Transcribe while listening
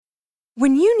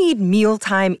When you need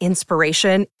mealtime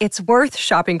inspiration, it's worth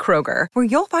shopping Kroger, where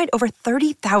you'll find over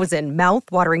 30,000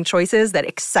 mouth-watering choices that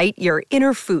excite your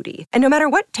inner foodie. And no matter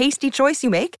what tasty choice you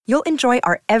make, you'll enjoy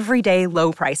our everyday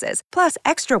low prices, plus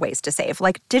extra ways to save,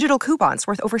 like digital coupons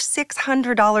worth over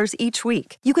 $600 each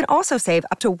week. You can also save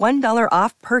up to $1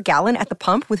 off per gallon at the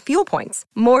pump with fuel points.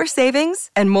 More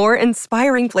savings and more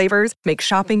inspiring flavors make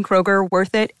shopping Kroger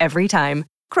worth it every time.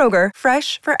 Kroger,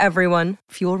 fresh for everyone.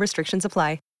 Fuel restrictions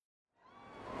apply.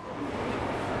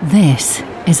 This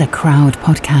is a Crowd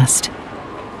podcast.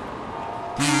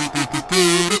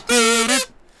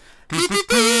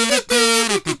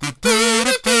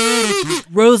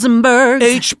 Rosenberg,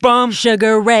 H-Bomb,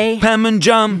 Sugar Ray, Pam and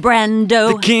Jum,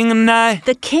 Brando, The King and I.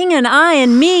 The King and I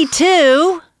and me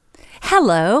too.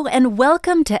 Hello and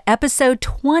welcome to episode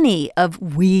 20 of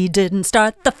We Didn't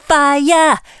Start the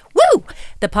Fire. Woo!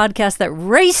 The podcast that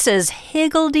races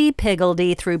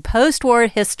higgledy-piggledy through post-war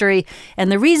history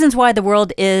and the reasons why the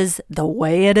world is the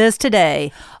way it is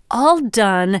today. All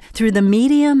done through the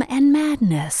medium and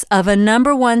madness of a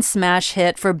 #1 smash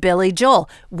hit for Billy Joel,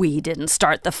 We Didn't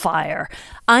Start the Fire.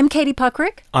 I'm Katie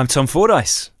Puckrick. I'm Tom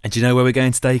Fordyce. And do you know where we're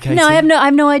going today, Katie? No, I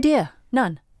have no idea.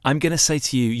 None. I'm going to say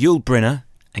to you, Yul Brynner.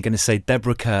 I'm going to say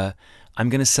Deborah Kerr. I'm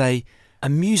going to say a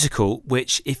musical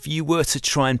which, if you were to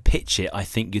try and pitch it, I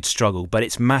think you'd struggle. But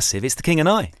it's massive. It's The King and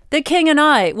I. The King and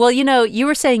I. Well, you know, you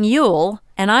were saying Yule,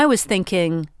 and I was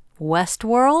thinking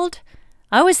Westworld.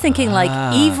 I was thinking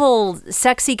like evil,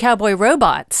 sexy cowboy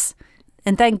robots.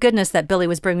 And thank goodness that Billy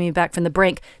was bringing me back from the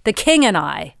brink. The King and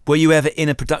I. Were you ever in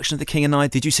a production of The King and I?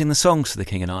 Did you sing the songs for The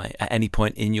King and I at any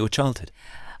point in your childhood?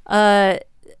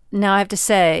 Now I have to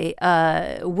say,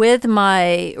 with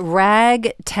my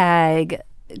ragtag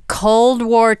Cold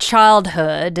War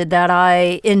childhood that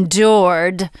I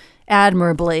endured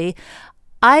admirably,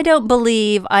 I don't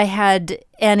believe I had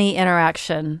any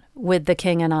interaction with The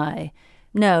King and I.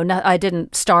 No, I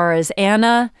didn't star as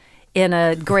Anna in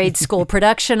a grade school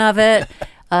production of it.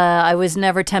 I was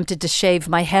never tempted to shave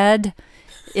my head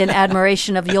in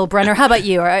admiration of Yul Brynner. How about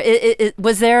you?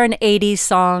 Was there an 80s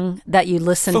song that you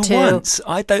listened to? For once,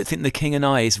 I don't think The King and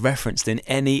I is referenced in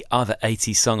any other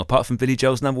 80s song apart from Billy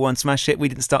Joel's #1 smash hit, We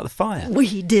Didn't Start the Fire.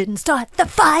 We didn't start the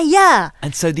fire!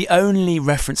 And so the only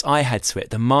reference I had to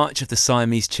it, the March of the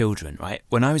Siamese Children, right?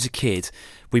 When I was a kid,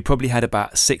 we probably had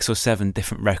about 6 or 7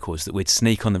 different records that we'd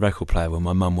sneak on the record player when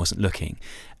my mum wasn't looking.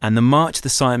 And the March of the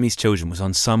Siamese Children was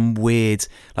on some weird,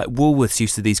 like Woolworths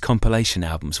used to do these compilation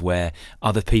albums where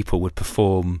other people would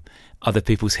perform other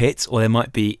people's hits, or there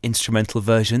might be instrumental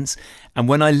versions. And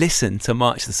when I listened to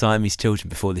March of the Siamese Children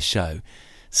before this show,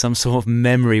 some sort of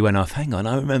memory went off. Hang on,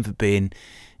 I remember being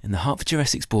in the Hertfordshire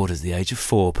Essex borders at the age of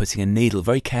 4, putting a needle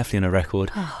very carefully on a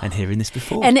record and hearing this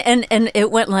before. And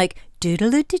it went like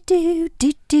doodle doo doo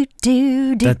doo doo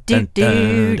doo doo doo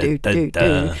doo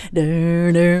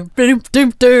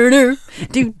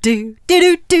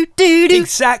doo doo.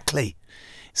 Exactly.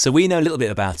 So we know a little bit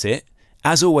about it.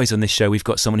 As always on this show, we've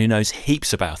got someone who knows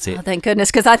heaps about it. Oh, thank goodness,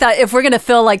 because I thought if we're going to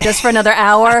fill like this for another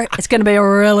hour, it's going to be a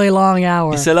really long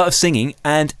hour. It's a lot of singing,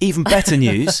 and even better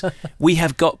news, we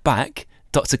have got back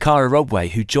Dr. Cara Rodway,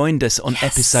 who joined us on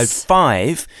episode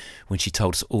 5 when she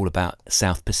told us all about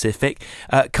South Pacific.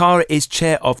 Cara is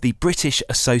chair of the British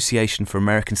Association for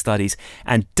American Studies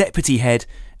and deputy head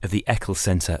of the Eccles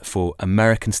Centre for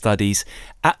American Studies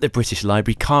at the British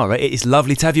Library. Cara, it is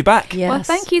lovely to have you back. Yes. Well,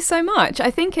 thank you so much.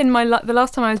 I think in the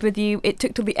last time I was with you, it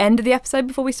took till the end of the episode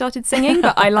before we started singing.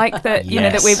 But I like that you know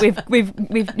that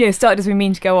we've started as we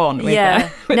mean to go on.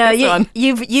 With,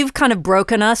 you've kind of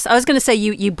broken us. I was going to say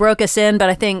you broke us in,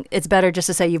 but I think it's better just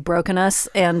to say you've broken us,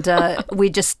 and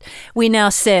we now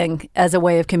sing as a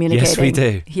way of communicating. Yes, we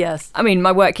do. Yes. I mean,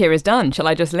 my work here is done. Shall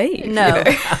I just leave? No,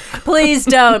 please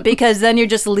don't, because then you're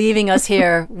just leaving us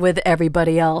here with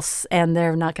everybody else, and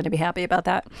they're not going to be happy about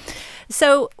that.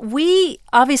 So we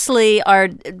obviously are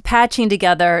patching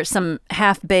together some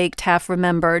half-baked,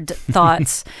 half-remembered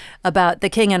thoughts about The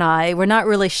King and I. We're not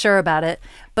really sure about it,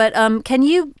 but can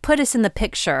you put us in the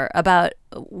picture about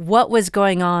what was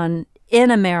going on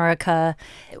in America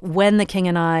when The King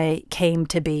and I came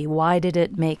to be? Why did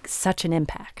it make such an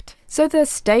impact? So the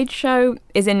stage show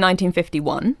is in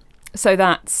 1951. So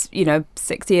that's,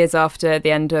 6 years after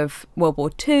the end of World War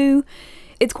II.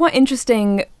 It's quite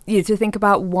interesting to think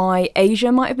about why Asia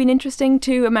might have been interesting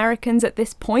to Americans at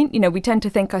this point. We tend to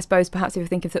think, I suppose, perhaps if you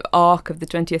think of the arc of the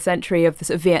 20th century, of the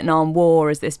sort of Vietnam War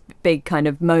as this big kind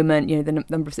of moment, the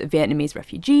number of sort of Vietnamese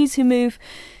refugees who move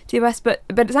to the US. But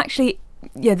it's actually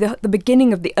the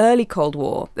beginning of the early Cold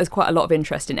War, there's quite a lot of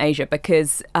interest in Asia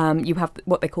because you have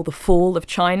what they call the fall of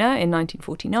China in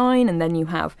 1949, and then you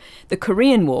have the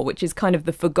Korean War, which is kind of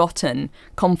the forgotten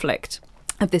conflict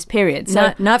of this period.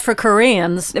 So, not for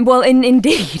Koreans. Well,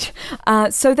 indeed.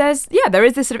 So there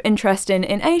is this sort of interest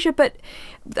in Asia, but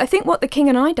I think what The King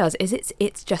and I does is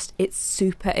it's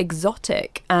super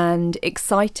exotic and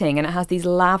exciting, and it has these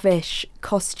lavish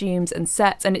costumes and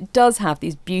sets, and it does have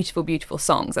these beautiful, beautiful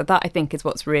songs. And that, I think, is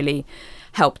what's really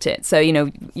helped it. So,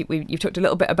 you've talked a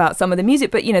little bit about some of the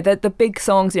music, but, the big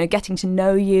songs, Getting to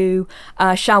Know You,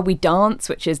 Shall We Dance,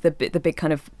 which is the big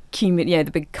kind of the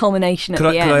big culmination at the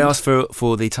end. Could I ask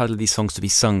for the title of these songs to be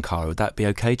sung, Cara? Would that be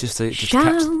okay? Just to Shall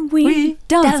catch... we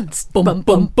dance? Bum,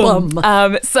 bum,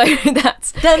 bum. So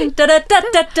that's... Dun, da, da, da,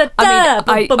 da, da,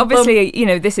 I mean, bum, bum, obviously,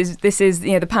 this is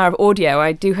the power of audio.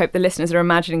 I do hope the listeners are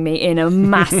imagining me in a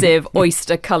massive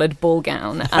oyster-coloured ball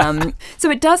gown.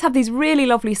 So it does have these really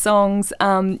lovely songs.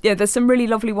 There's some really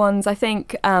lovely ones. I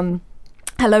think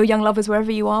Hello, Young Lovers,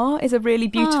 Wherever You Are is a really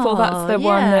beautiful. That's the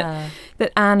one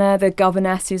that Anna, the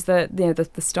governess, who's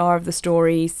the star of the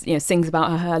story, sings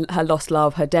about her lost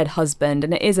love, her dead husband,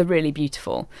 and it is a really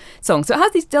beautiful song. So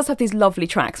it does have these lovely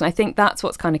tracks, and I think that's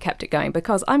what's kind of kept it going.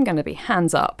 Because I'm going to be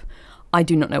hands up, I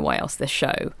do not know why else this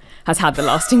show has had the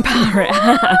lasting power it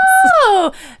has.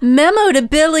 Oh, memo to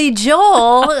Billy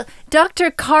Joel.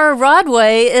 Dr. Cara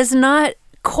Rodway is not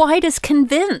quite as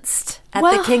convinced at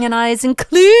The King and I's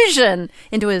inclusion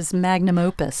into his magnum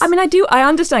opus. I mean, I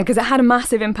understand, because it had a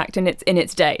massive impact in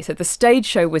its day. So the stage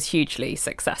show was hugely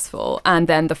successful, and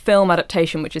then the film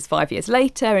adaptation, which is 5 years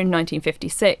later in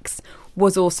 1956,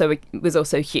 was also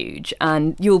huge.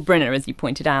 And Yul Brynner, as you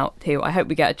pointed out, who I hope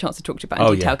we get a chance to talk to about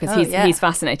in detail, because he's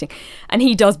fascinating, and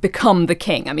he does become the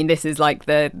king. I mean, this is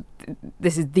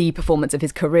the performance of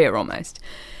his career almost.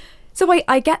 So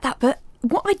I get that, but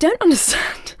what I don't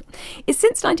understand is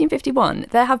since 1951,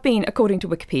 there have been, according to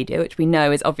Wikipedia, which we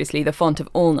know is obviously the font of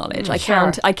all knowledge, I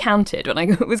counted when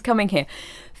I was coming here,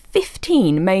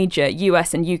 15 major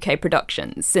US and UK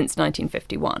productions since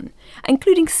 1951,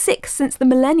 including 6 since the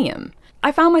millennium.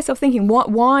 I found myself thinking,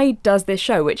 why does this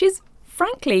show, which is,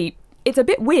 frankly, it's a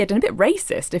bit weird and a bit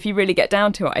racist if you really get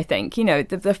down to it, I think.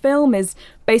 The film is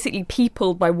basically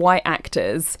peopled by white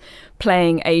actors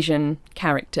playing Asian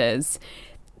characters.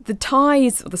 The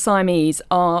Thais, the Siamese,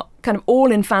 are kind of all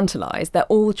infantilized. They're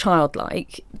all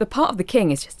childlike. The part of the king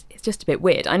is just a bit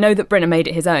weird. I know that Brynner made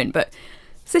it his own, but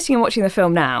sitting and watching the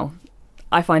film now,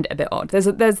 I find it a bit odd.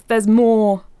 There's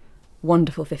more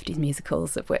wonderful 50s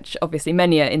musicals, of which obviously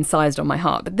many are incised on my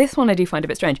heart, but this one I do find a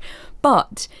bit strange.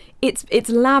 But it's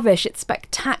lavish, it's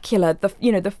spectacular.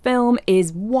 The film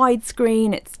is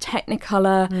widescreen, it's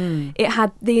Technicolor. It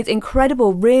had these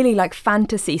incredible, really like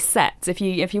fantasy sets. If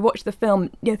you watch the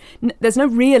film, there's no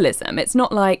realism. It's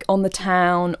not like On the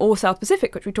Town or South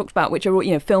Pacific, which we talked about, which are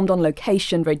all filmed on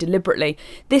location very deliberately.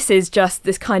 This is just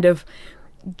this kind of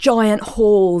giant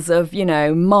halls of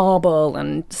marble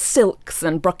and silks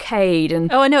and brocade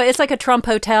and I know, it's like a Trump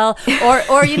hotel or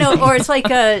or it's like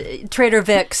a Trader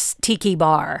Vic's tiki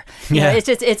bar.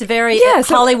 It's very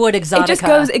Hollywood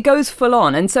exotica. It goes full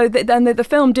on, and so the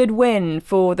film did win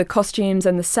for the costumes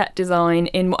and the set design.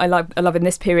 In what I love in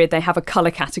this period, they have a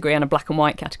color category and a black and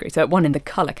white category, so it won in the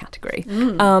color category.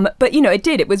 But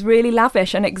it was really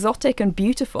lavish and exotic and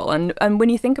beautiful, and when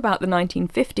you think about the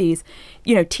 1950s,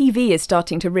 TV is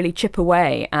starting to really chip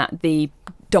away at the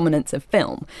dominance of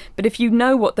film. But if you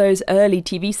know what those early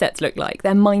TV sets look like,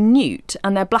 they're minute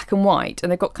and they're black and white and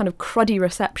they've got kind of cruddy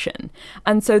reception.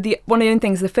 And so one of the only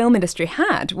things the film industry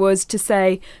had was to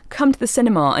say, come to the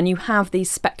cinema and you have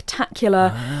these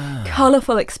spectacular,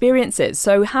 colourful experiences.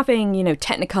 So having,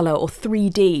 Technicolor or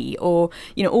 3D or,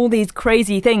 all these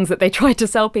crazy things that they tried to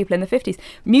sell people in the 50s,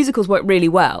 musicals work really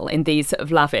well in these sort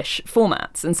of lavish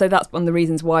formats. And so that's one of the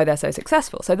reasons why they're so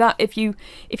successful. So that if you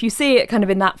see it kind of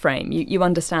in that frame, you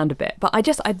understand a bit. But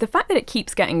the fact that it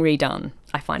keeps getting redone,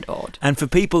 I find odd. And for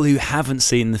people who haven't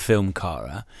seen the film,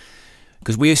 Cara,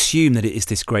 because we assume that it is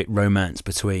this great romance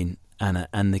between Anna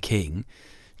and the king,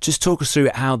 just talk us through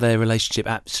how their relationship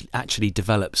actually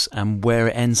develops and where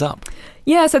it ends up.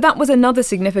 Yeah, so that was another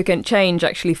significant change,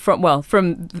 actually, from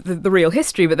the real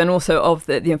history, but then also of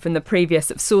from the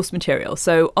previous source material.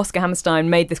 So Oscar Hammerstein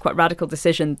made this quite radical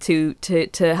decision to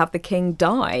have the king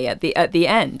die at the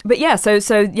end. But yeah, so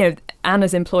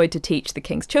Anna's employed to teach the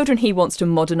king's children. He wants to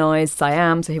modernise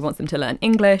Siam, so he wants them to learn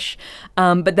English.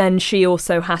 But then she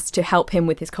also has to help him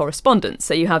with his correspondence.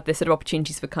 So you have this sort of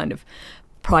opportunities for kind of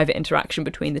private interaction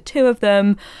between the two of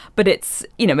them, but it's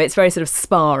very sort of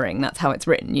sparring. That's how it's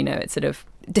written. It's sort of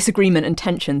disagreement and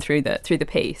tension through the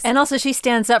piece. And also she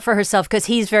stands up for herself because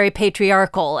he's very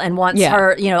patriarchal and wants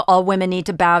her, all women need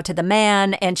to bow to the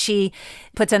man. And she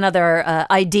puts another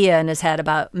idea in his head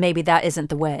about maybe that isn't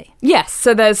the way. Yes.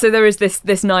 So there is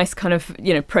this nice kind of,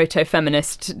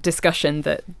 proto-feminist discussion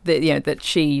that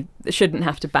she shouldn't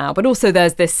have to bow. But also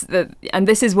there's this, and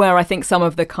this is where I think some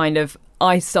of the kind of,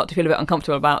 I start to feel a bit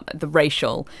uncomfortable about the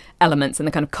racial elements and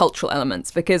the kind of cultural elements,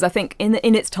 because I think in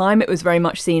its time it was very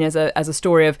much seen as a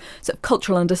story of sort of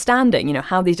cultural understanding,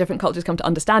 how these different cultures come to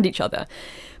understand each other.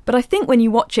 But I think when you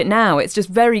watch it now, it's just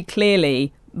very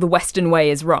clearly the Western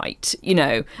way is right.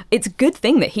 It's a good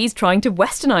thing that he's trying to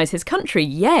Westernize his country.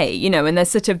 Yay. And there's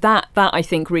sort of that I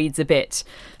think reads a bit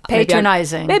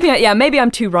patronizing. Maybe I'm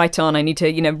too right on. I need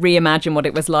to, reimagine what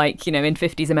it was like, in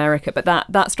 50s America. But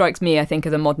that strikes me, I think,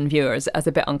 as a modern viewer as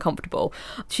a bit uncomfortable.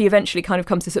 She eventually kind of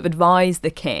comes to sort of advise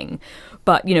the king.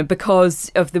 But,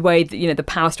 because of the way that, the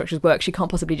power structures work, she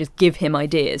can't possibly just give him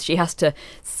ideas. She has to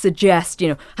suggest,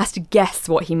 has to guess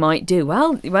what he might do.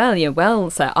 Well,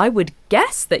 sir, I would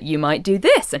guess that you might do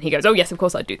this. And he goes, oh, yes, of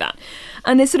course I'd do that.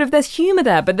 And there's humour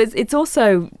there, but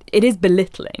it is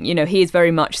belittling. He is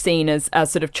very much seen as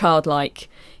sort of childlike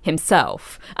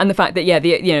himself, and the fact that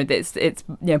it's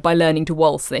by learning to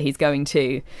waltz that he's going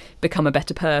to become a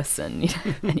better person.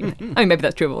 Anyway, maybe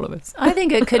that's true of all of us. I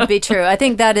think it could be true. I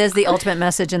think that is the ultimate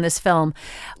message in this film.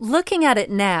 Looking at it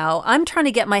now, I'm trying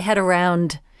to get my head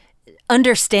around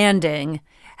understanding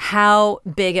how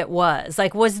big it was.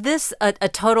 Like, was this a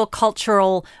total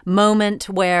cultural moment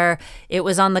where it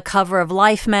was on the cover of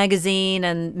Life magazine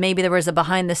and maybe there was a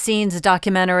behind the scenes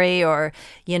documentary, or,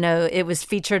 it was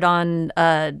featured on,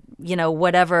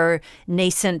 whatever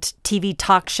nascent TV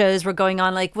talk shows were going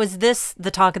on? Like, was this the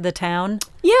talk of the town?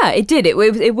 Yeah, it did. It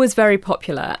was very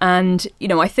popular. And,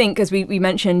 I think, as we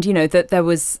mentioned, that there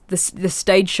was the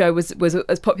stage show was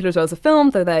as popular as well as the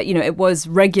film, though that, it was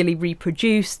regularly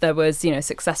reproduced. There was,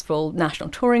 successful national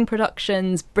touring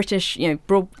productions, British,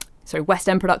 West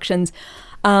End productions.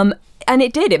 And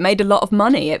it made a lot of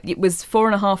money. It was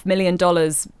 $4.5 million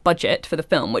budget for the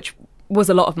film, which was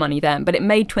a lot of money then, but it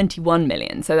made 21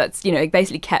 million. So that's, it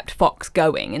basically kept Fox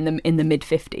going in the mid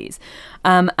 50s.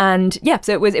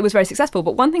 So it was very successful.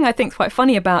 But one thing I think is quite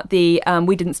funny about the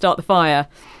We Didn't Start the Fire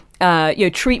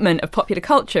treatment of popular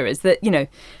culture is that,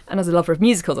 and as a lover of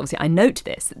musicals, obviously I note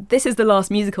this is the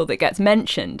last musical that gets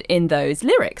mentioned in those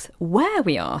lyrics, where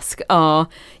we ask are,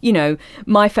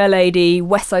 My Fair Lady,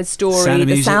 West Side Story,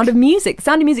 The Sound of Music.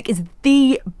 Sound of Music is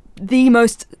the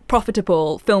most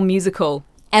profitable film musical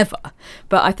ever.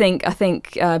 But I think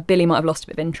Billy might have lost a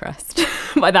bit of interest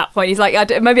by that point. He's like,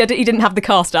 he didn't have the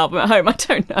cast album at home. I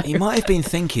don't know. He might have been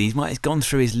thinking, he might have gone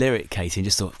through his lyric, Katie, and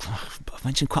just thought, I've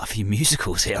mentioned quite a few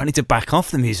musicals here. I need to back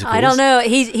off the musicals. I don't know.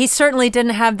 He certainly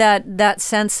didn't have that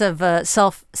sense of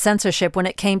self-censorship when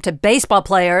it came to baseball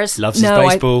players. Loves his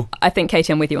baseball. I think,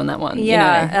 Katie, I'm with you on that one.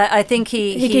 Yeah, I think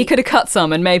he could have cut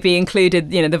some and maybe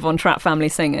included, the Von Trapp family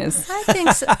singers.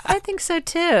 I think so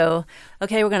too.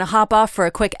 Okay, we're going to hop off for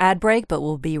a quick ad break, but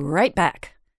we'll be right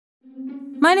back.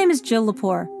 My name is Jill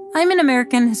Lepore. I'm an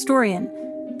American historian.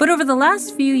 But over the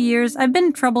last few years, I've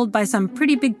been troubled by some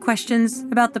pretty big questions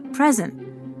about the present.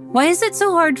 Why is it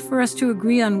so hard for us to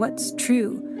agree on what's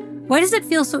true? Why does it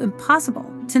feel so impossible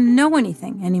to know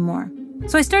anything anymore?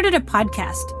 So I started a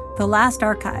podcast, The Last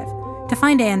Archive, to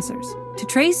find answers, to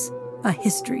trace a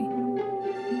history.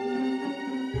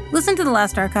 Listen to The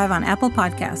Last Archive on Apple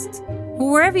Podcasts,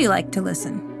 or wherever you like to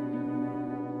listen.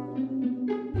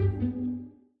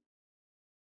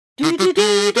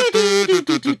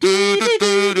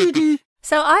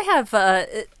 So I have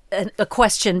a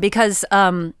question because,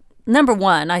 number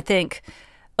one, I think,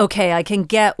 okay, I can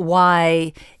get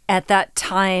why at that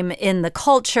time in the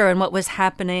culture and what was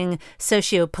happening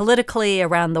socio-politically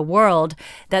around the world,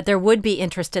 that there would be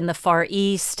interest in the Far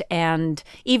East. And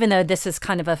even though this is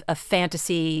kind of a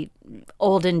fantasy,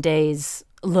 olden days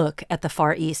look at the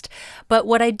Far East. But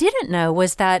what I didn't know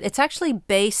was that it's actually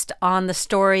based on the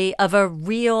story of a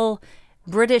real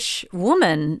British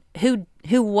woman who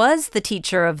was the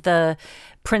teacher of the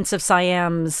Prince of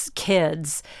Siam's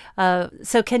kids.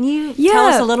 So can you tell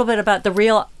us a little bit about the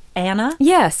real Anna?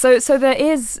 Yeah, so there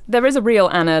is a real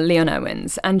Anna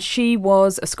Leon-Owens, and she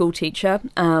was a school teacher,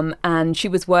 and she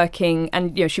was working,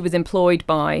 and she was employed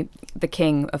by the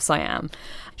King of Siam.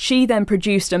 She then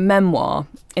produced a memoir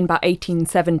in about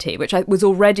 1870, which was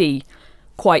already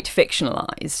quite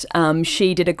fictionalized.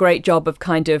 She did a great job of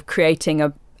kind of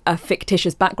creating a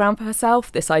fictitious background for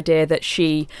herself. This idea that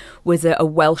she was a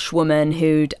Welsh woman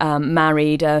who'd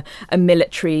married a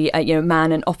military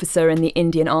man, an officer in the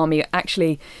Indian Army.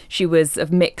 Actually, she was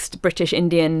of mixed British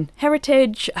Indian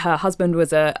heritage. Her husband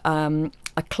was a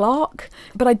clerk.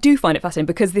 But I do find it fascinating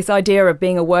because this idea of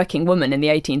being a working woman in the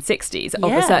 1860s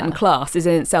of a certain class is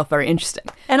in itself very interesting.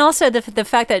 And also the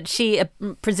fact that she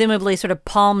presumably sort of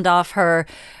palmed off her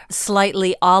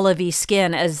slightly olivey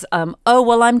skin as, I'm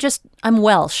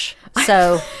Welsh.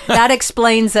 So that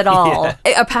explains it all.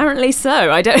 Yeah. Apparently so.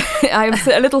 I was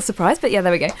a little surprised, but yeah,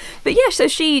 there we go. But yeah, so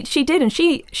she did, and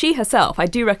she herself, I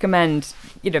do recommend,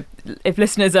 if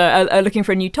listeners are looking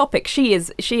for a new topic, she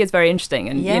is very interesting,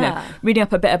 and reading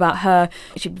up a bit about her.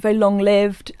 She's very long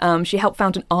lived. She helped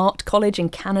found an art college in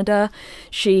Canada.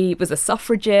 She was a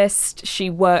suffragist. She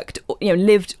worked,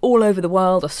 lived all over the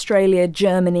world, Australia,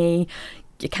 Germany,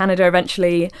 Canada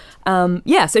eventually.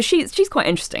 So she's quite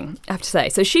interesting, I have to say.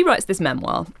 So she writes this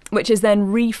memoir, which is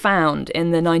then refound in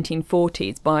the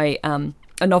 1940s by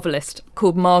a novelist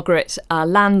called Margaret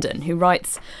Landon, who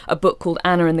writes a book called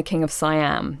Anna and the King of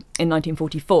Siam in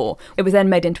 1944. It was then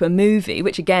made into a movie,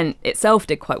 which again itself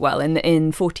did quite well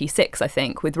in 46, I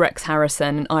think, with Rex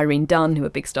Harrison and Irene Dunne, who were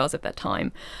big stars of their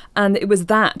time. And it was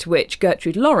that which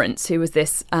Gertrude Lawrence, who was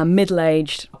this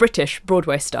middle-aged British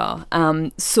Broadway star,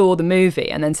 saw the movie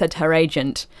and then said to her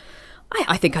agent,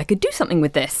 I think I could do something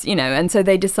with this, and so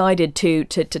they decided to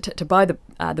buy the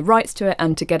rights to it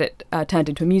and to get it turned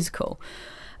into a musical.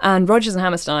 And Rodgers and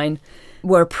Hammerstein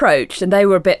were approached, and they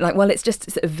were a bit like, well, it's just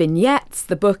sort of vignettes.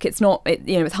 The book, it's not,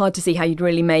 it's hard to see how you'd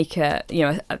really make a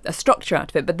structure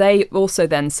out of it. But they also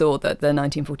then saw the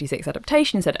 1946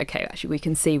 adaptation and said, okay, actually, we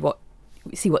can see what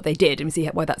they did and we see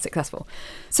why that's successful.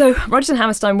 So Rodgers and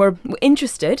Hammerstein were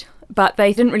interested, but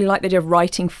they didn't really like the idea of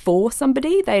writing for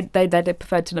somebody. They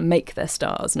preferred to make their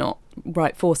stars, not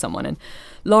write for someone. And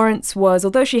Lawrence was,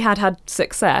 although she had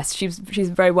success, she's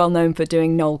very well known for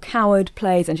doing Noel Coward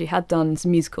plays, and she had done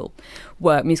some musical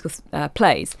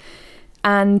plays.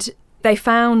 And they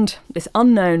found this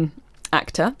unknown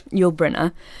actor, Yul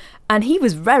Brynner, and he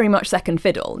was very much second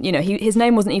fiddle. His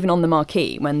name wasn't even on the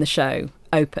marquee when the show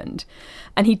opened,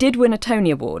 and he did win a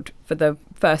Tony Award for the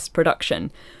first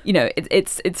production.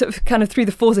 It's sort of kind of through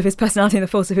the force of his personality and the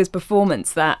force of his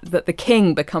performance that the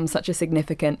King becomes such a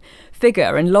significant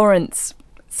figure. And Lawrence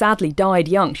sadly died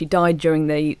young. She died during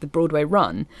the Broadway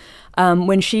run.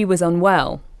 When she was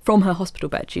unwell from her hospital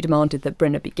bed, she demanded that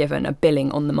Brynner be given a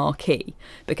billing on the marquee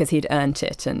because he'd earned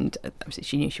it, and obviously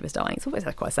she knew she was dying. It's always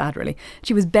quite sad, really.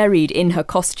 She was buried in her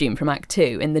costume from Act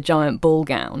 2 in the giant ball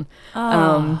gown.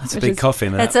 That's a big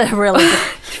coffin. That's a really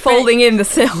folding in the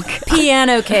silk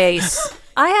piano case.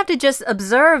 I have to just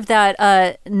observe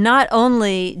that not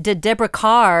only did Deborah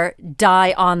Kerr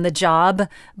die on the job,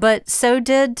 but so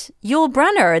did Yul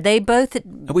Brynner. They both...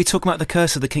 Are we talking about The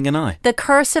Curse of the King and I? The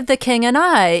Curse of the King and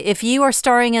I. If you are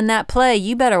starring in that play,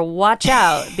 you better watch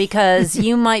out because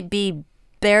you might be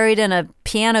buried in a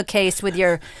piano case with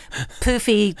your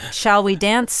poofy "Shall We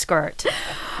Dance" skirt.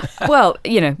 Well,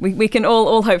 we can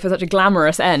all hope for such a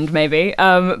glamorous end, maybe.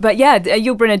 But yeah,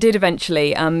 Yul Brynner did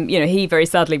eventually, he very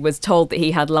sadly was told that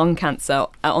he had lung cancer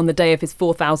on the day of his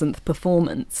 4,000th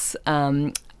performance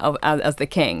as the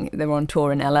King. They were on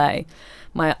tour in LA.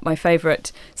 My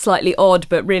favourite, slightly odd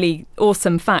but really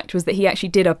awesome fact was that he actually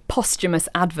did a posthumous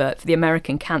advert for the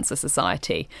American Cancer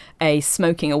Society, a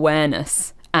smoking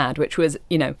awareness ad, which was,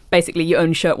 basically you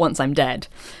only show it once I'm dead.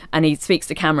 And he speaks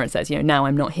to camera and says, now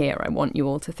I'm not here. I want you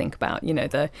all to think about,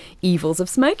 the evils of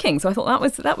smoking. So I thought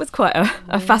that was quite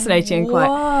a fascinating and quite...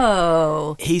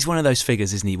 Whoa. He's one of those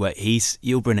figures, isn't he, where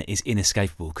Yul Brynner is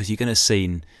inescapable because you're going to have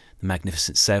seen The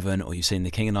Magnificent Seven or you've seen The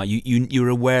King and I. You're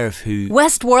aware of who...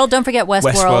 Westworld, don't forget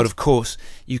Westworld. Westworld, of course.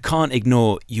 You can't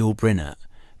ignore Yul Brynner.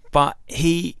 But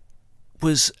he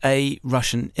was a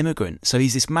Russian immigrant. So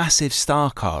he's this massive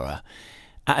star-carer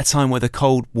at a time where the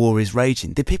Cold War is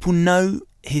raging. Did people know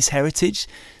his heritage?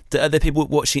 Are there people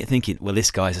watching it thinking, well,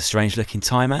 this guy's a strange-looking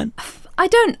Thai man? I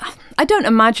don't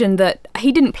imagine that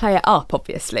he didn't play it up.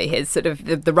 Obviously, his sort of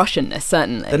the Russianness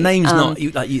certainly. The name's not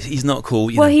he's not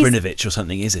called Brinovich or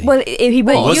something, is he? Well, he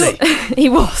was. He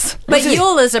was. But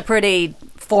Yul is a pretty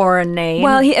foreign name.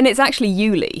 Well, and it's actually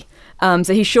Yuli.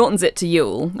 So he shortens it to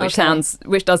Yul,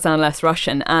 which does sound less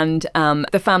Russian, and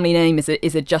the family name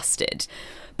is adjusted.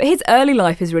 But his early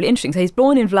life is really interesting. So he's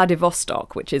born in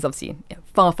Vladivostok, which is obviously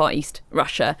far, far east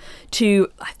Russia,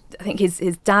 I think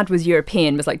his dad was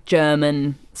European, was like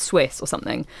German, Swiss or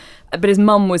something. But his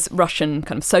mum was Russian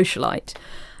kind of socialite.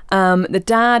 The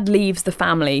dad leaves the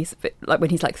family like when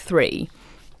he's like 3.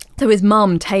 So his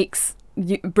mum takes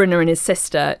Brynner and his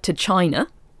sister to China,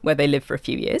 where they live for a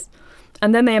few years.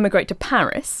 and then they emigrate to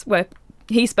Paris, where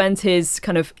he spends his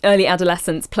kind of early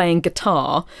adolescence playing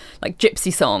guitar, like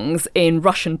gypsy songs, in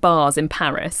Russian bars in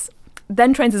Paris.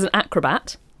 Then trains as an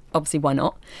acrobat. Obviously, why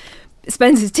not?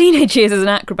 Spends his teenage years as an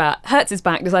acrobat, hurts his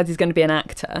back, decides he's going to be an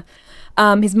actor.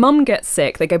 His mum gets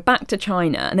sick, they go back to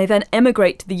China, and they then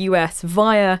emigrate to the US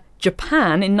via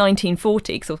Japan in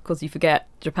 1940, because of course you forget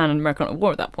Japan and America aren't at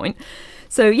war at that point.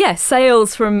 So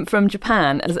sails from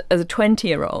Japan as a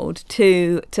 20-year-old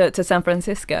to San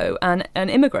Francisco and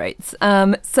immigrates.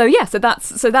 So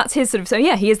that's his sort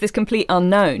of, he is this complete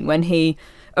unknown when he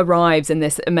arrives in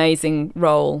this amazing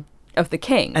role of the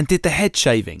king. And did the head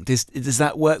shaving, does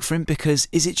that work for him? Because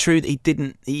is it true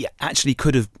that he actually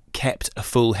could have kept a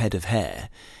full head of hair,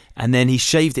 and then he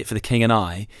shaved it for the king and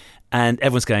I, and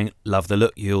everyone's going, love the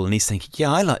look, Yul, and he's thinking,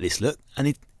 yeah, I like this look,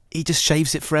 and he just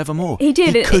shaves it forevermore. He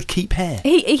did. He could keep hair.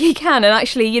 He can, and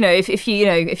actually, if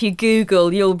you Google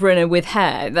Yul Brynner with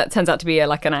hair, that turns out to be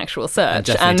like an actual search.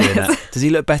 I'm definitely doing that. Does he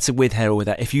look better with hair or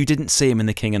without? If you didn't see him in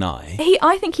The King and I,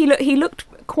 I think he looked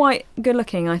quite good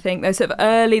looking. I think those sort of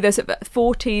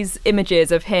 40s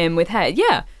images of him with hair.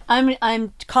 Yeah.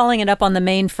 I'm calling it up on the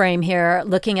mainframe here,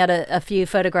 looking at a few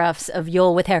photographs of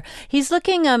Yul with hair. He's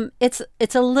looking, it's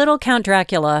a little Count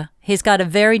Dracula. He's got a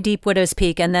very deep widow's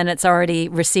peak, and then it's already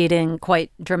receding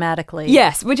quite dramatically.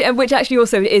 Yes, which actually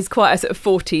also is quite a sort of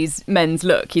 40s men's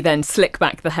look. You then slick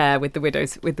back the hair with the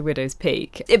widow's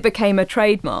peak. It became a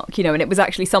trademark, and it was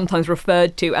actually sometimes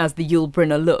referred to as the Yul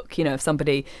Brynner look. If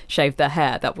somebody shaved their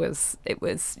hair, it was.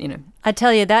 I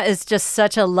tell you, that is just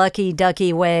such a lucky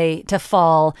ducky way to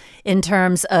fall in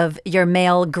terms of your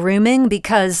male grooming,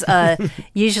 because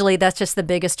usually that's just the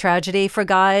biggest tragedy for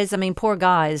guys. I mean, poor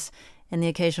guys and the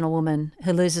occasional woman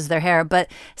who loses their hair. But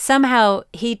somehow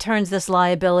he turns this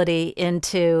liability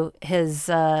into his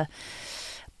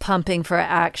pumping for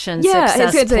action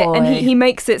success ploy. And he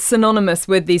makes it synonymous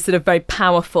with these sort of very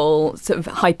powerful, sort of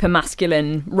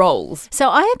hyper-masculine roles. So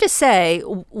I have to say,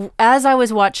 as I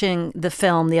was watching the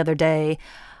film the other day,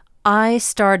 I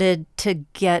started to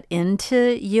get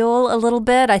into Yul a little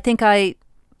bit. I think I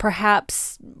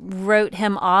perhaps wrote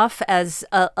him off as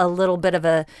a little bit of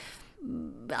a,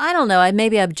 I don't know,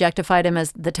 maybe I objectified him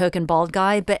as the token bald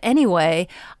guy. But anyway,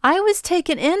 I was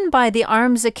taken in by the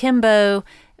arms akimbo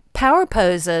power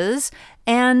poses,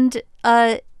 and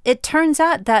it turns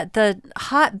out that the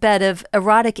hotbed of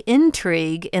erotic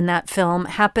intrigue in that film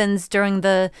happens during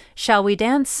the Shall We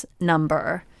Dance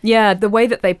number. Yeah, the way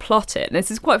that they plot it. And this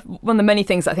is quite one of the many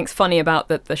things I think is funny about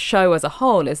the show as a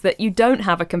whole, is that you don't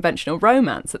have a conventional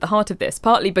romance at the heart of this,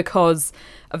 partly because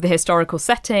of the historical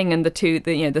setting and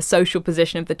the social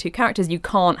position of the two characters. You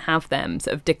can't have them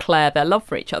sort of declare their love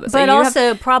for each other. But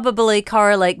also probably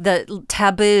correlate the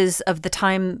taboos of the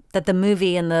time that the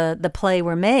movie and the play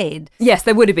were made. Yes,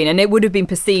 there would have been, and it would have been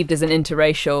perceived as an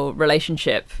interracial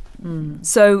relationship.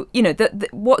 So,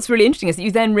 what's really interesting is that you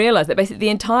then realise that basically the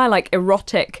entire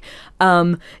erotic,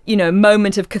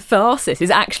 moment of catharsis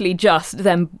is actually just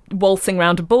them waltzing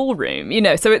around a ballroom.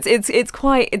 So it's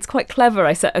quite clever,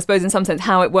 I suppose, in some sense,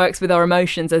 how it works with our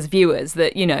emotions as viewers.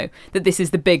 That that this is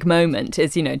the big moment,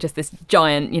 is just this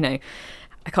giant,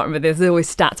 I can't remember. There's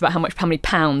always stats about how many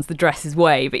pounds the dresses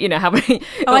weigh, but how many?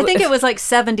 I think it was like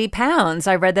 70 pounds.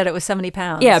 I read that it was 70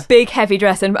 pounds. Yeah, big heavy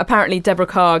dress, and apparently Deborah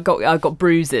Carr got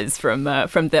bruises from the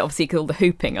obviously all the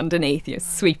hooping underneath,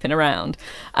 sweeping around.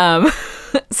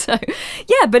 So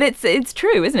yeah, but it's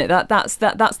true, isn't it? That's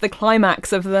the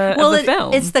climax of the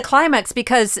film. It's the climax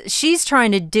because she's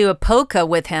trying to do a polka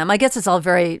with him. I guess it's all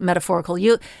very metaphorical.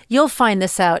 You'll find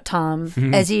this out, Tom,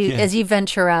 as you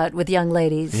venture out with young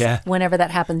ladies. Yeah. Whenever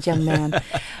that happens, young man.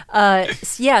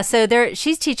 So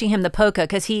she's teaching him the polka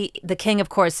because the king, of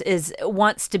course,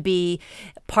 wants to be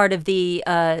part of the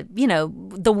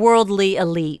the worldly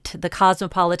elite, the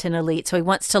cosmopolitan elite. So he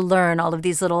wants to learn all of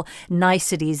these little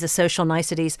niceties, the social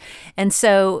niceties. And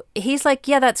so he's like,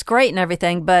 yeah, that's great and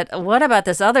everything, but what about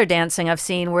this other dancing I've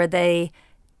seen where they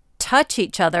touch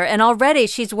each other? And already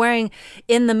she's wearing,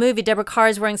 in the movie, Deborah Carr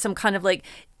is wearing some kind of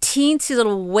teensy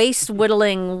little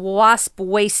waist-whittling,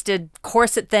 wasp-waisted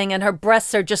corset thing, and her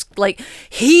breasts are just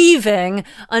heaving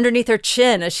underneath her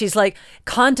chin as she's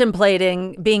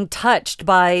contemplating being touched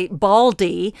by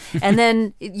Baldy. And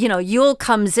then, Yul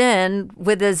comes in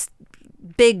with his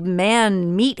big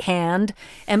man meat hand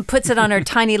and puts it on her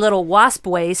tiny little wasp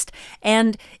waist.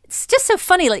 And it's just so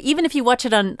funny. Even if you watch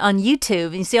it on YouTube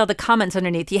and you see all the comments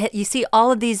underneath, you see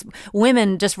all of these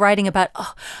women just writing about,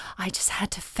 oh, I just had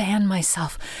to fan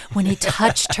myself when he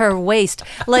touched her waist.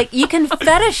 You can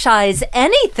fetishize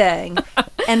anything.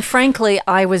 And frankly,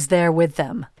 I was there with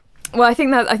them. Well, I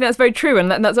think that's very true, and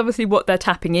that's obviously what they're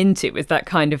tapping into, is that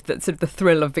kind of that sort of the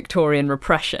thrill of Victorian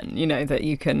repression. You know, that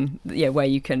you can, where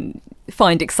you can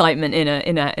find excitement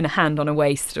in a hand on a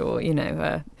waist, or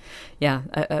I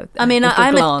mean,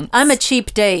 I'm a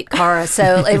cheap date, Cara,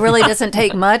 so it really doesn't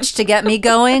take much to get me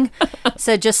going.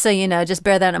 So just so you know, just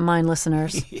bear that in mind,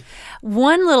 listeners.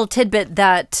 One little tidbit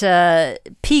that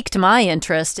piqued my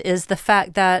interest is the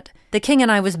fact that The King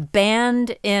and I was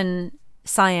banned in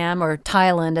Siam or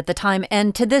Thailand at the time,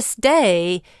 and to this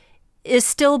day is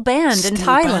still banned in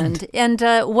Thailand. And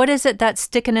what is it that's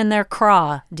sticking in their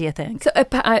craw, do you think? So,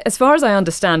 as far as I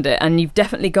understand it, and you've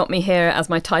definitely got me here, as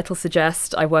my title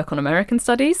suggests, I work on American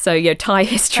studies, so Thai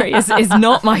history is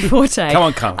not my forte.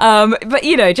 Come on. But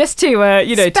just to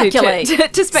speculate,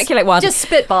 to speculate, just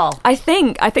spitball. I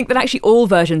think that actually all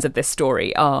versions of this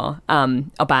story are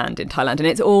banned in Thailand, and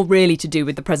it's all really to do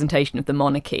with the presentation of the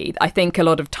monarchy. I think a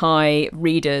lot of Thai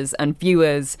readers and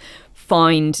viewers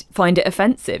find it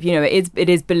offensive. It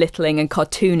is belittling and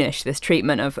cartoonish, this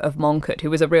treatment of Mongkut, who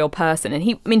was a real person. And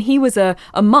he was a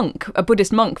monk, a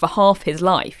Buddhist monk, for half his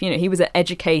life. He was an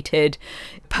educated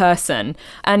person.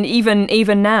 And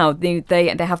even now, they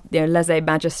have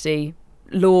lèse-majesty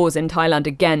laws in Thailand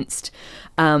against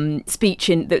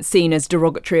speech that's seen as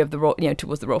derogatory of the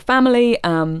towards the royal family.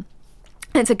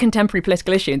 It's a contemporary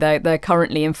political issue. They're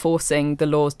currently enforcing the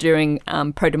laws during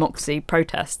pro-democracy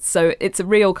protests. So it's a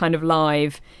real kind of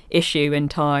live issue in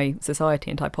Thai society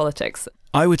and Thai politics.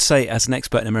 I would say, as an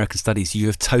expert in American studies, you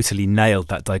have totally nailed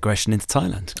that digression into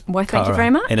Thailand. Why, thank you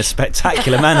very much. In a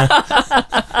spectacular manner.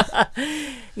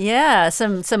 Yeah,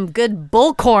 some good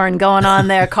bullcorn going on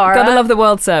there, Cara. Gotta love the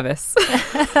World Service.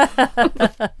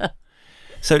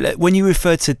 So when you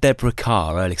referred to Deborah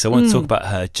Kerr earlier, because I want to talk about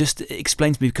her, just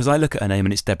explain to me, because I look at her name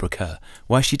and it's Deborah Kerr.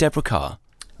 Why is she Deborah Kerr?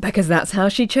 Because that's how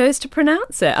she chose to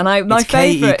pronounce it. And my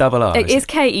favourite... K-E-R-R. It is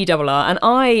K-E-R-R. And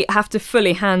I have to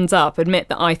fully hands up admit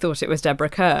that I thought it was Deborah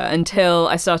Kerr until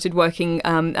I started working,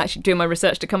 actually doing my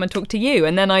research to come and talk to you.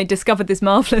 And then I discovered this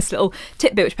marvellous little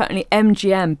tidbit, which apparently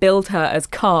MGM billed her as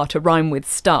Carr to rhyme with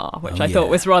star, which I thought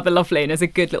was rather lovely and is a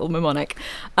good little mnemonic.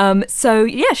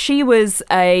 She was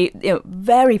a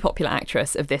very popular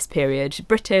actress of this period. She's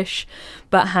British,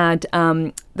 but had...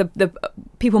 The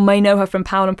people may know her from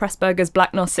Powell and Pressburger's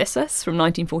Black Narcissus from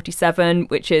 1947,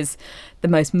 which is the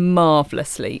most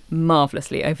marvellously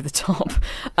over the top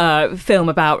film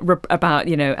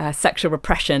about sexual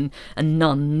repression and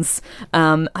nuns.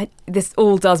 This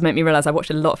all does make me realise I watched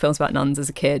a lot of films about nuns as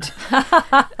a kid.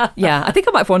 Yeah, I think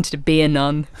I might have wanted to be a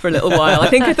nun for a little while. I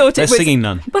think I thought it was singing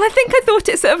nun. But I think I thought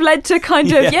it sort of led to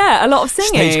kind of a lot of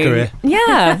singing. Stage career.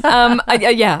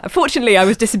 Yeah. Fortunately, I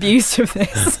was disabused of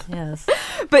this. Yes.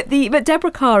 But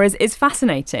Deborah Kerr is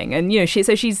fascinating, and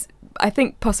she's I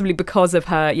think possibly because of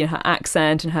her her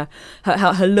accent and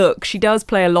her look, she does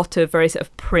play a lot of very sort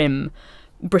of prim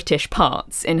British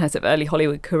parts in her sort of early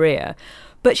Hollywood career.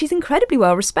 But she's incredibly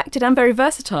well respected and very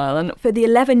versatile. And for the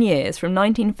 11 years, from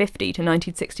 1950 to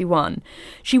 1961,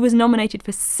 she was nominated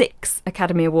for 6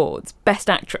 Academy Awards. Best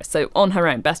Actress, so on her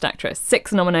own, Best Actress,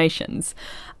 6 nominations.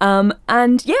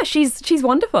 She's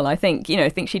wonderful. I think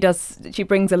she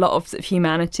brings a lot of, sort of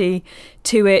humanity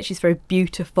to it. She's very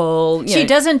beautiful. She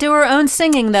doesn't do her own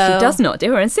singing, though. She does not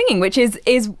do her own singing, which is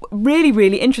really,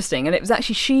 really interesting. And it was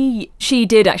actually she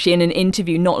did actually in an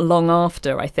interview not long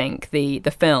after, I think, the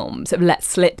film sort of let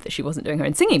slip that she wasn't doing her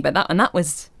own singing, but that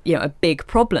was a big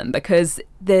problem, because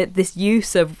this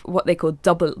use of what they call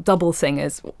double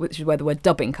singers, which is where the word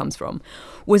dubbing comes from,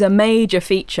 was a major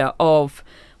feature of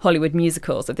Hollywood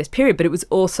musicals of this period, but it was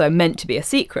also meant to be a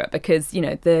secret because,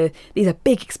 these are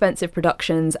big, expensive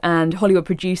productions, and Hollywood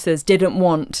producers didn't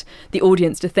want the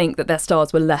audience to think that their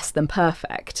stars were less than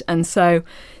perfect. And so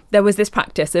there was this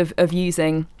practice of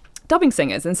using dubbing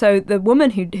singers. And so the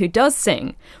woman who does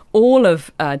sing all of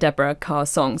Deborah Kerr's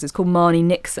songs is called Marni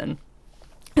Nixon,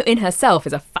 who in herself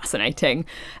is a fascinating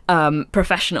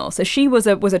professional. So she was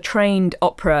a trained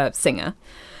opera singer,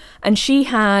 and she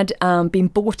had been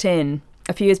brought in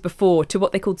a few years before to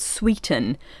what they called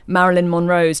sweeten Marilyn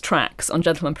Monroe's tracks on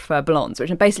Gentlemen Prefer Blondes,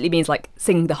 which basically means like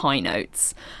singing the high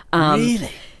notes. Really?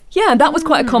 Yeah, that was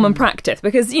quite a common practice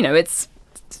because, it's,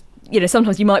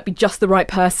 sometimes you might be just the right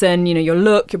person, your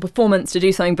look, your performance to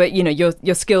do something, but,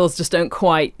 your skills just don't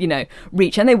quite,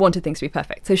 reach, and they wanted things to be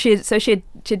perfect. So she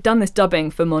had done this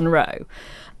dubbing for Monroe,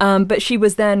 but she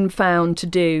was then found to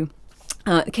do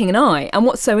The King and I. And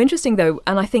what's so interesting, though,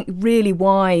 and I think really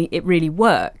why it really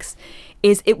works,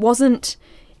 is it wasn't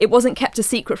kept a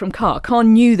secret from Kerr. Kerr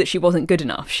knew that she wasn't good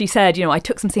enough. She said, I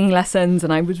took some singing lessons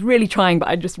and I was really trying, but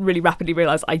I just really rapidly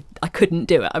realised I couldn't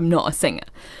do it. I'm not a singer.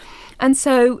 And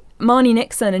so Marni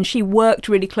Nixon and she worked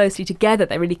really closely together.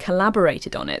 They really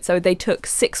collaborated on it. So they took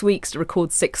 6 weeks to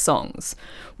record 6 songs,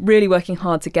 really working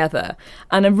hard together.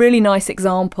 And a really nice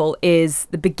example is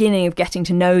the beginning of Getting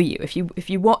to Know You. If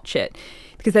you watch it,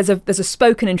 because there's a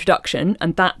spoken introduction,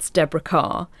 and that's Deborah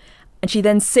Kerr. And she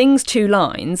then sings 2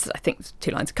 lines, I think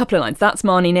 2 lines, a couple of lines, that's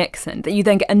Marni Nixon. That you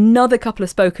then get another couple of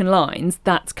spoken lines,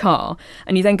 that's Kerr.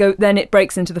 And you then it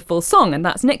breaks into the full song, and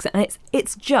that's Nixon. And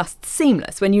it's just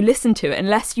seamless when you listen to it,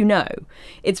 unless you know.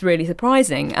 It's really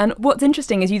surprising. And what's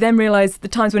interesting is you then realise the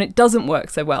times when it doesn't work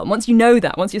so well. Once you know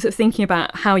that, once you're sort of thinking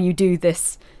about how you do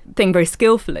this thing very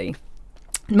skillfully,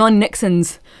 Marni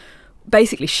Nixon's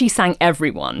basically, she sang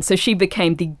everyone, so she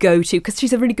became the go-to because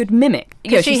she's a really good mimic.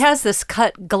 She has this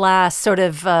cut glass sort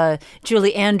of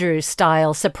Julie Andrews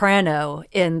style soprano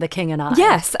in The King and I.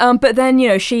 Yes, but then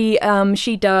she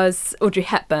does Audrey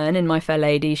Hepburn in My Fair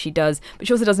Lady. But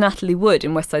she also does Natalie Wood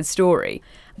in West Side Story.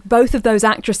 Both of those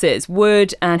actresses,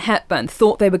 Wood and Hepburn,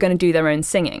 thought they were going to do their own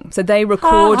singing. So they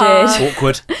recorded...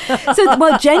 Awkward.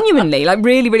 Genuinely, like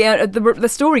really, the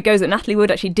story goes that Natalie Wood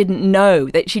actually didn't know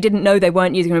they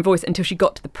weren't using her own voice until she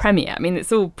got to the premiere. I mean,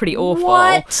 it's all pretty awful.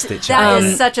 What? That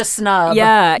is such a snub.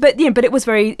 Yeah, but it was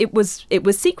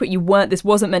secret. This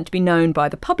wasn't meant to be known by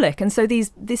the public. And so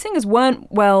these singers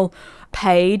weren't well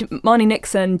paid. Marni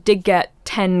Nixon did get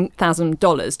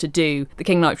 $10,000 to do The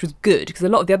King and I, which was good because a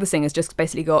lot of the other singers just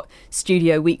basically got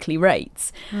studio weekly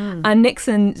rates. And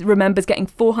Nixon remembers getting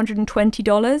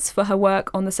 $420 for her work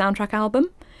on the soundtrack album.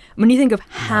 When you think of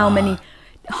how many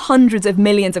hundreds of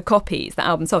millions of copies that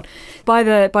album sold, by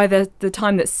the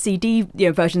time that CD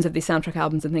versions of these soundtrack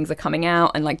albums and things are coming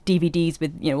out, and like DVDs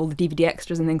with all the DVD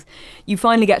extras and things, you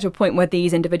finally get to a point where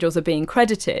these individuals are being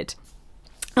credited.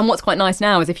 And what's quite nice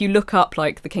now is if you look up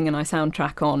like the King and I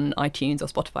soundtrack on iTunes or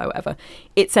Spotify or whatever,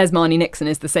 it says Marni Nixon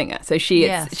is the singer. So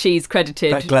she's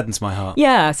credited. That gladdens my heart.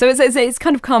 Yeah, so it's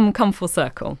kind of come full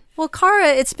circle. Well, Cara,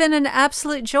 it's been an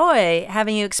absolute joy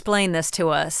having you explain this to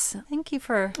us. Thank you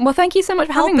for thank you so much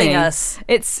for helping having me. us.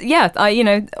 It's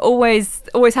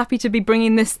always happy to be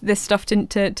bringing this stuff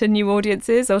to new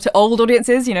audiences or to old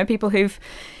audiences. People who've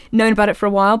known about it for a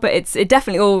while, but it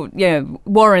definitely all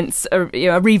warrants a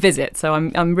revisit. So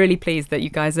I'm really pleased that you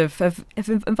guys have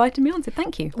invited me on. So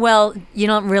thank you. Well, you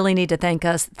don't really need to thank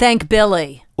us. Thank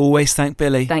Billy. Always thank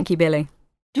Billy. Thank you, Billy.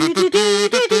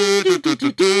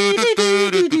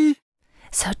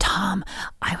 So, Tom,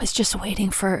 I was just waiting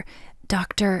for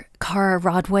Dr. Cara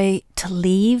Rodway to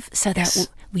leave so that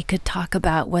we could talk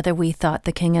about whether we thought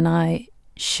The King and I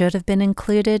should have been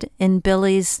included in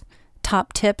Billy's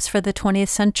top tips for the 20th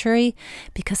century,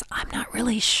 because I'm not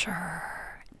really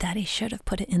sure that he should have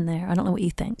put it in there. I don't know what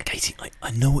you think. Katie,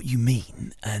 I know what you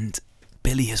mean, and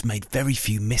Billy has made very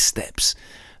few missteps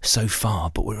so far,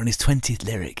 but we're on his 20th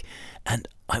lyric, and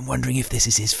I'm wondering if this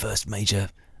is his first major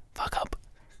fuck-up.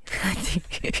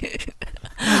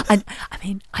 I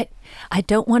mean, I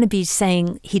don't want to be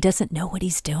saying he doesn't know what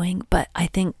he's doing, but I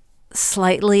think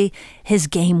slightly his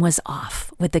game was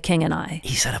off with The King and I.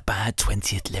 He's had a bad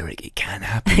 20th lyric. It can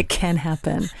happen. It can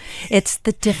happen. It's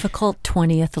the difficult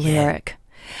 20th lyric.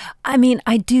 I mean,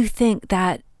 I do think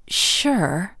that,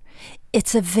 sure,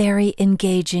 it's a very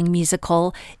engaging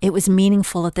musical. It was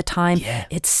meaningful at the time. Yeah.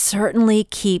 It certainly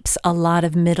keeps a lot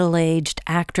of middle-aged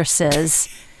actresses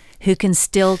who can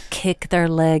still kick their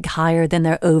leg higher than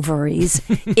their ovaries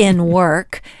in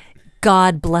work.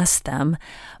 God bless them.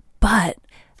 But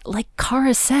like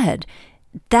Cara said,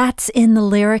 that's in the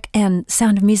lyric and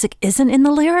Sound of Music isn't in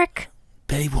the lyric.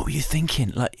 Billy, what were you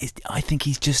thinking? I think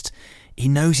he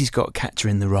knows he's got Catcher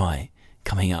in the Rye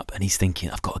coming up, and he's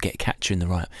thinking, I've got to get Catcher in the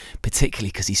Rye, particularly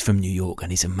because he's from New York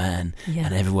and he's a man,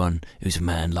 and everyone who's a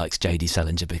man likes J.D.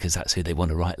 Salinger because that's who they want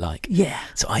to write like. Yeah.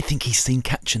 So I think he's seen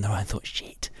Catcher in the Rye and thought,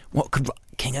 shit, what could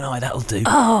King and I, that'll do.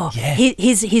 Oh, yeah.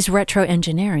 He's retro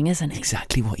engineering, isn't he?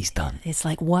 Exactly what he's done. It's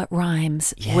like what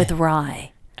rhymes with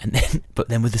rye. And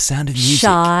then with the Sound of Music.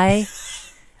 Shy,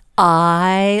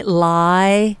 I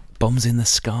lie. Bombs in the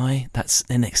Sky. That's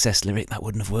an excess lyric. That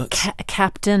wouldn't have worked.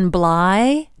 Captain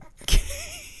Bligh.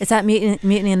 Is that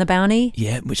Mutiny and the Bounty?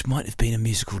 Yeah, which might have been a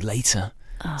musical later,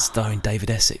 starring David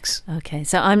Essex. Okay,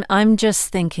 so I'm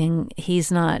just thinking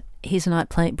he's not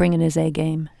bringing his A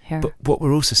game here. But what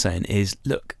we're also saying is,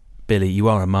 look, Billy, you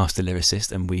are a master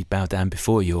lyricist, and we bow down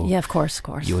before your of course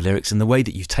your lyrics and the way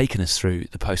that you've taken us through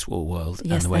the post-war world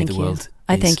and the way the world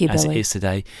thank you, as Billy. it is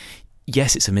today.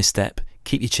 Yes, it's a misstep.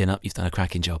 Keep your chin up. You've done a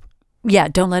cracking job. Yeah,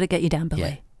 don't let it get you down, Billy.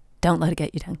 Yeah. Don't let it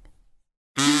get you down.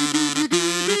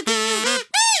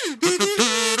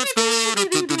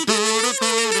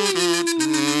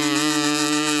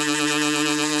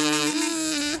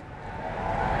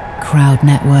 Crowd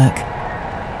Network.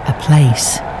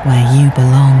 place where you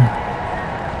belong.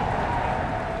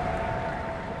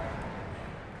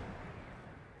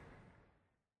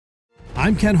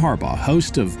 I'm Ken Harbaugh,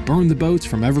 host of Burn the Boats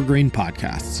from Evergreen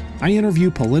Podcasts. I interview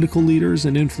political leaders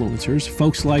and influencers,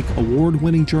 folks like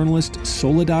award-winning journalist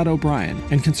Soledad O'Brien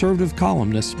and conservative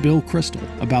columnist Bill Kristol,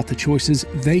 about the choices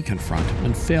they confront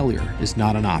when failure is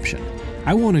not an option.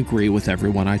 I won't agree with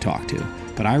everyone I talk to,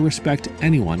 but I respect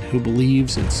anyone who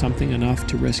believes in something enough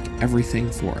to risk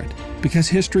everything for it. Because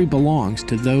history belongs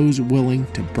to those willing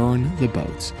to burn the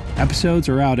boats. Episodes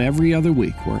are out every other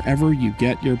week wherever you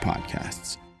get your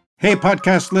podcasts. Hey,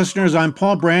 podcast listeners, I'm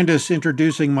Paul Brandis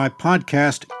introducing my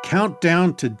podcast,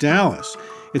 Countdown to Dallas.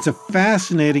 It's a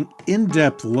fascinating,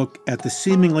 in-depth look at the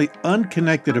seemingly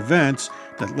unconnected events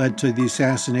that led to the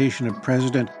assassination of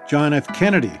President John F.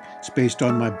 Kennedy. It's based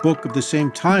on my book of the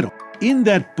same title. In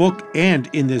that book and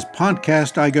in this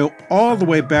podcast, I go all the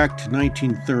way back to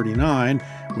 1939,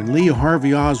 when Lee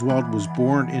Harvey Oswald was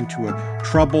born into a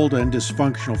troubled and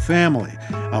dysfunctional family.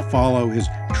 I'll follow his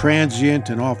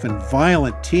transient and often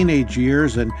violent teenage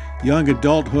years and young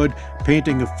adulthood,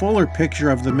 painting a fuller picture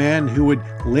of the man who would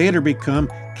later become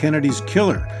Kennedy's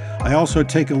killer. I also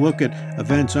take a look at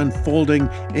events unfolding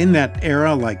in that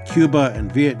era, like Cuba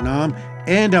and Vietnam,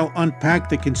 and I'll unpack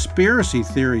the conspiracy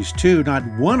theories too, not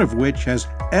one of which has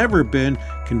ever been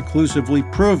conclusively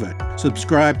proven.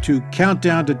 Subscribe to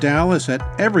Countdown to Dallas at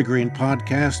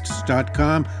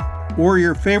evergreenpodcasts.com or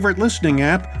your favorite listening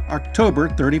app, October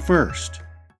 31st.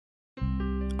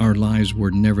 Our lives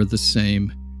were never the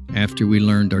same after we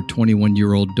learned our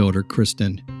 21-year-old daughter,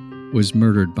 Kristen, was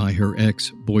murdered by her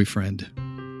ex-boyfriend.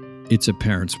 It's a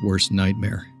parent's worst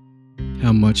nightmare.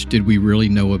 How much did we really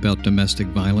know about domestic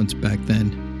violence back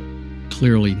then?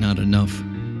 Clearly not enough.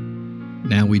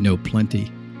 Now we know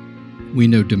plenty. We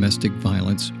know domestic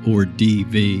violence, or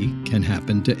DV, can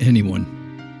happen to anyone.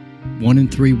 1 in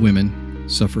 3 women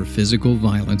suffer physical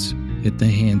violence at the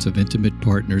hands of intimate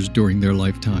partners during their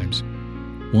lifetimes.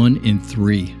 1 in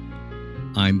 3.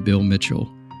 I'm Bill Mitchell,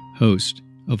 host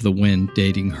of the When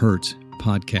Dating Hurts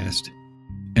podcast,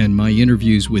 and my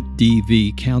interviews with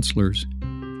DV counselors,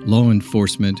 law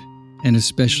enforcement, and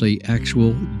especially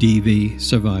actual DV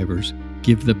survivors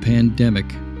give the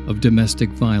pandemic of domestic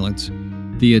violence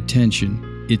the attention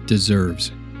it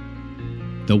deserves.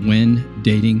 The When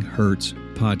Dating Hurts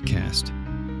podcast.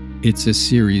 It's a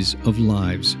series of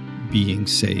lives being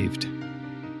saved.